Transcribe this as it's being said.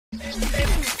I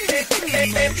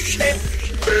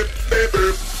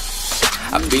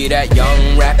be that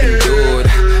young rapping dude.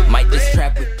 Might just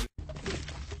trap with you.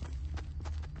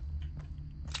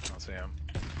 I don't see him.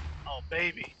 Oh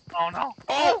baby. Oh no.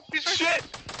 Oh shit!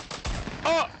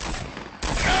 Oh!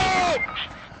 No!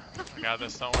 I got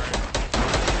this, don't worry.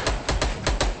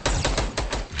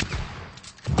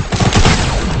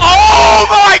 Oh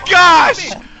my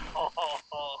gosh!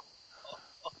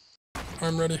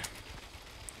 I'm ready.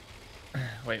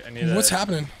 Wait, I need What's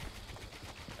happening?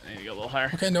 I need to go a little higher.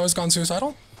 Okay, Noah's gone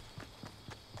suicidal.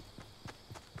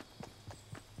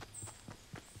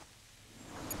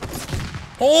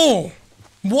 Oh!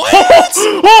 What?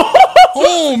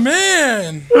 Oh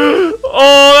man! Oh,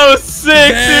 that was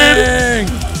sick, Dang.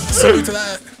 Dude! Salute to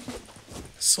that.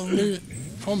 Salute.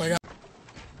 Oh my god.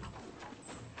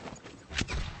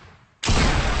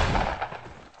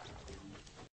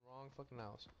 Wrong fucking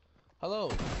house.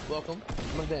 Hello, welcome.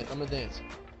 I'm gonna dance.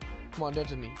 Come on, dance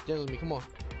with me. Dance with me, come on.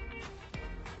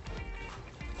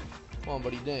 Come on,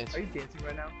 buddy, dance. Are you dancing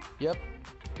right now? Yep.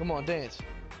 Come on, dance.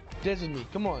 Dance with me,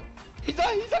 come on. He's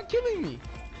not killing me.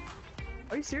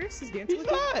 Are you serious? He's dancing He's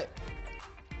with not. you?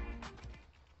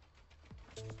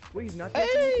 Wait, he's not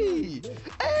dancing Hey! with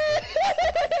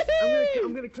you?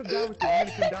 I'm gonna come down with you. I'm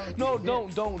gonna come down with you. No,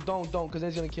 Yeah. don't, because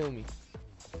that's gonna kill me.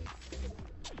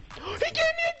 He gave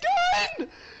me a gun!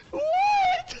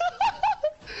 What?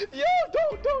 Yo,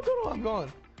 don't,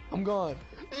 I'm gone.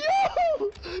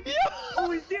 Yo! Oh,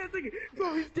 he's dancing!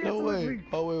 Bro, he's dancing No way. with me!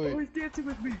 Oh, wait. Oh, he's dancing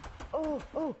with me! Oh!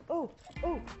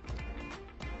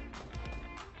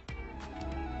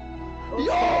 Yo,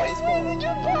 he's moving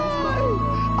your pride!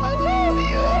 I love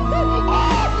you! Oh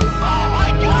my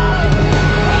god!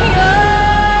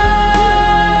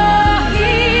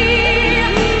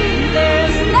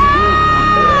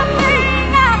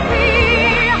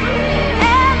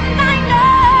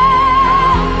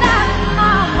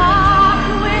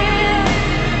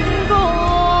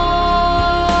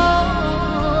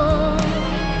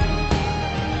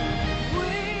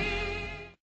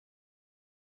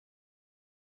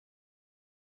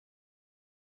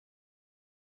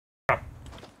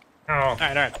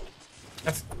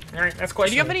 Alright. That's quite.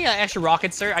 Do you have any extra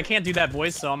rockets, sir? I can't do that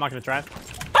voice, so I'm not gonna try.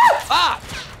 Ah!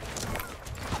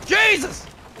 Jesus!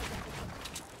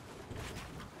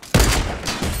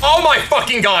 Oh my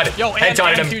fucking god! Yo,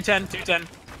 headshotted him. 210.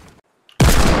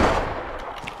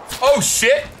 Oh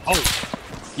shit! Oh.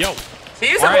 Yo.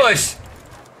 He's a bush!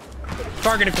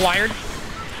 Target acquired.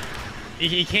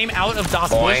 He came out of Das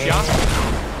Boing. Bush, yeah.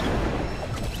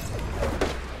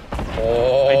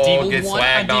 Oh, get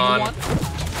swagged on.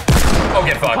 Oh,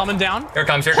 get fucked. Coming down. Here it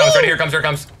comes, ready, here it comes.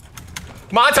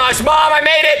 Montage, mom, I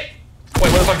made it!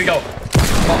 Wait, where the fuck did he go?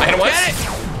 Oh, I hit him once.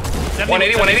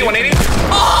 180.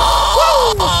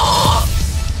 Oh!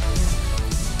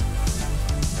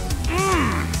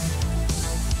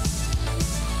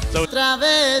 So otra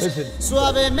vez,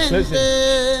 suavemente,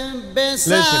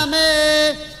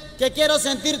 bésame, que quiero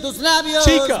sentir tus labios,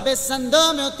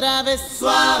 besándome otra vez,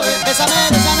 suave, bésame,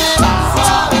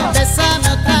 suave, bésame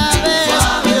otra vez,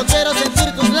 yo quiero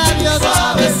sentir tus labios,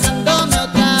 besándome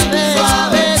otra vez,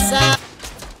 besa.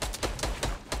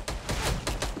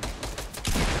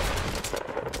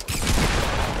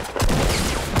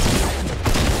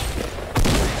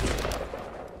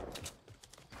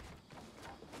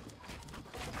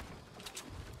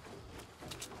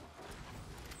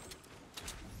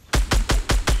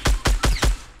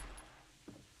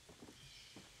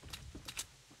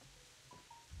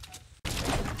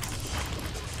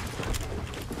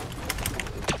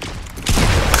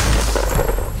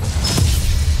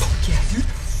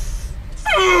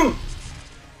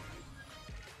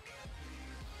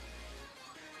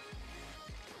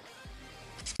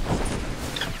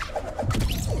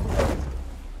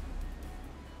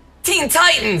 Teen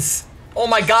Titans! Oh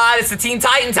my god, it's the Teen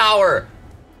Titan Tower!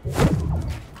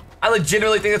 I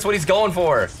legitimately think that's what he's going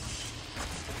for.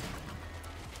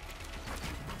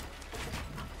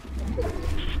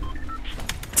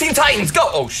 Teen Titans, go!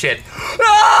 Oh shit.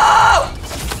 No!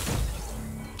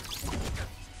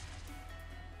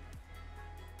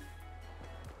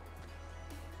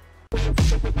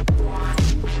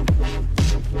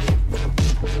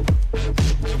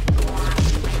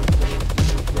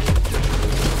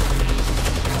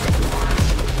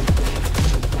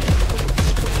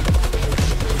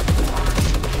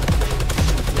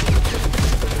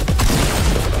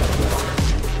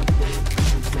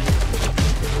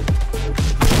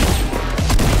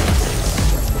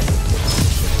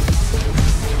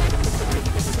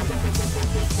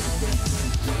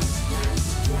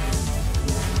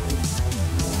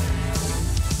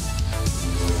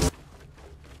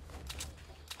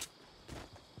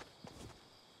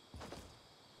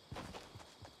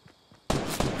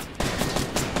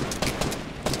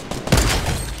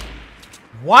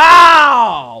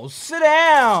 Wow! Sit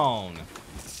down.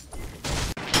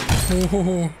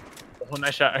 Ooh. Oh,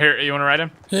 nice shot. Here, you want to ride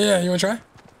him? Yeah, you wanna try?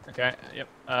 Okay. Yep.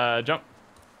 Jump.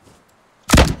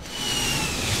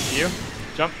 You.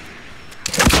 Jump.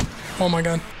 Oh my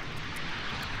god.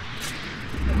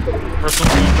 First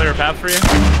one's gonna clear a path for you.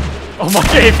 Oh my!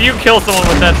 If you kill someone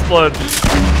with that explode.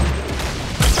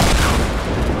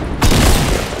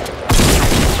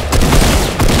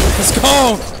 Let's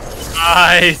go!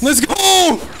 Nice. Let's go!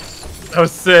 That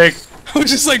was sick. I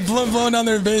was just like blowing down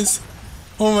their base.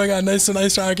 Oh my god, nice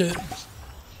rocket.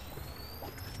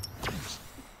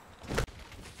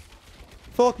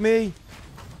 Fuck me.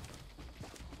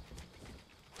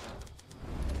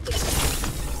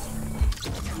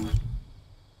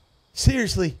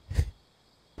 Seriously.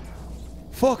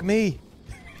 Fuck me.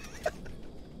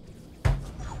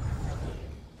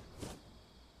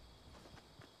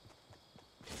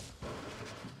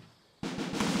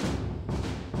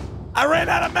 I ran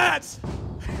out of mats.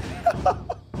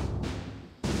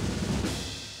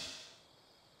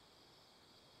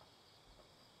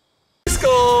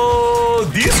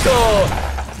 Disco!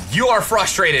 You are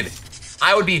frustrated.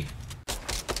 I would be.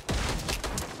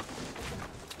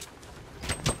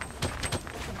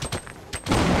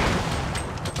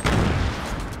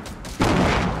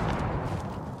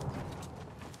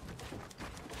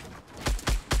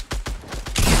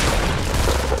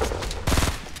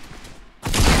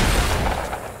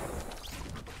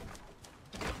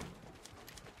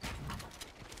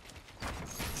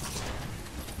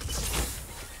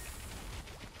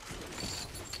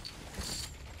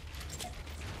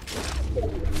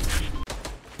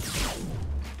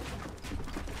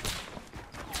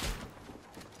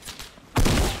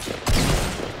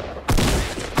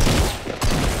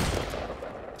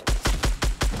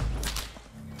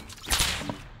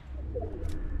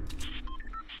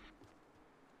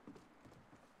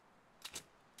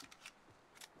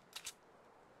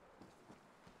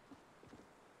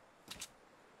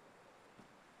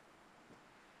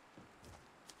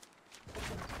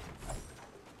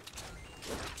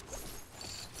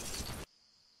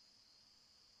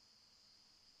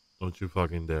 Don't you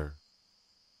fucking dare.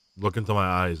 Look into my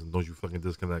eyes and don't you fucking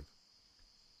disconnect.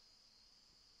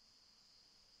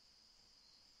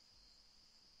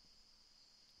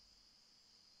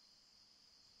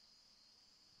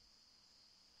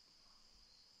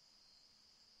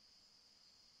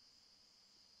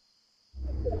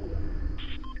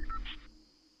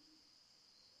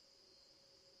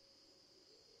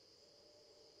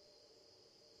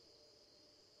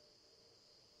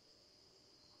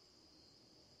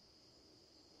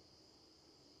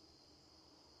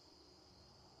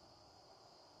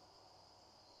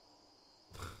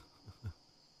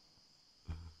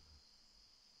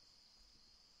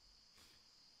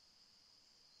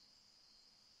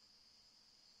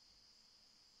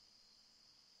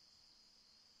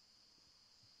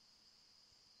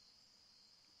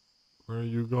 Where are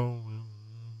you going?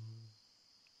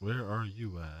 Where are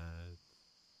you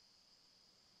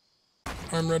at?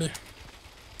 I'm ready.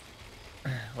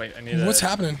 Wait, I need. What's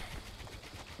happening?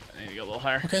 I need to go a little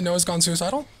higher. Okay, Noah's gone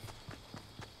suicidal.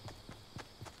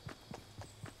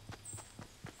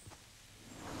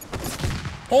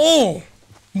 Oh!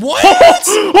 What?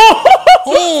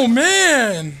 Oh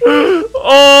man!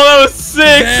 Oh, that was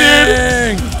sick,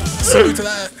 Dang. Dude! Salute to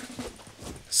that.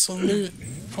 Salute.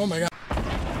 Oh my god.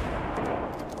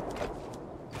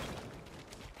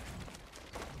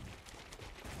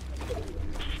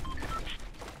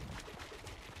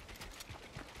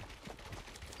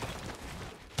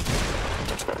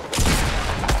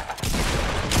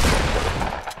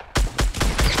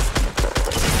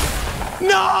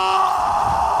 No!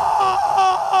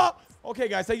 Okay,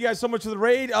 guys, thank you guys so much for the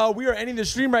raid. We are ending the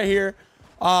stream right here.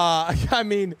 I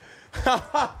mean,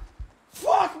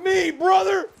 fuck me,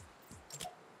 brother.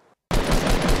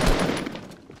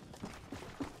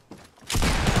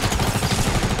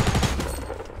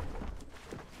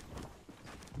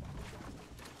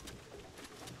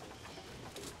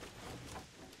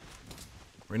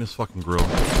 Right in his fucking grill.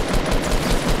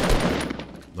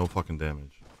 No fucking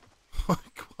damage.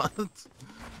 Like, what?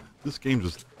 This game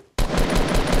just...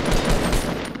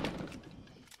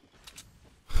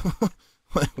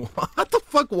 Like, what the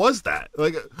fuck was that?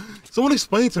 Like, someone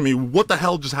explain to me what the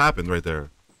hell just happened right there.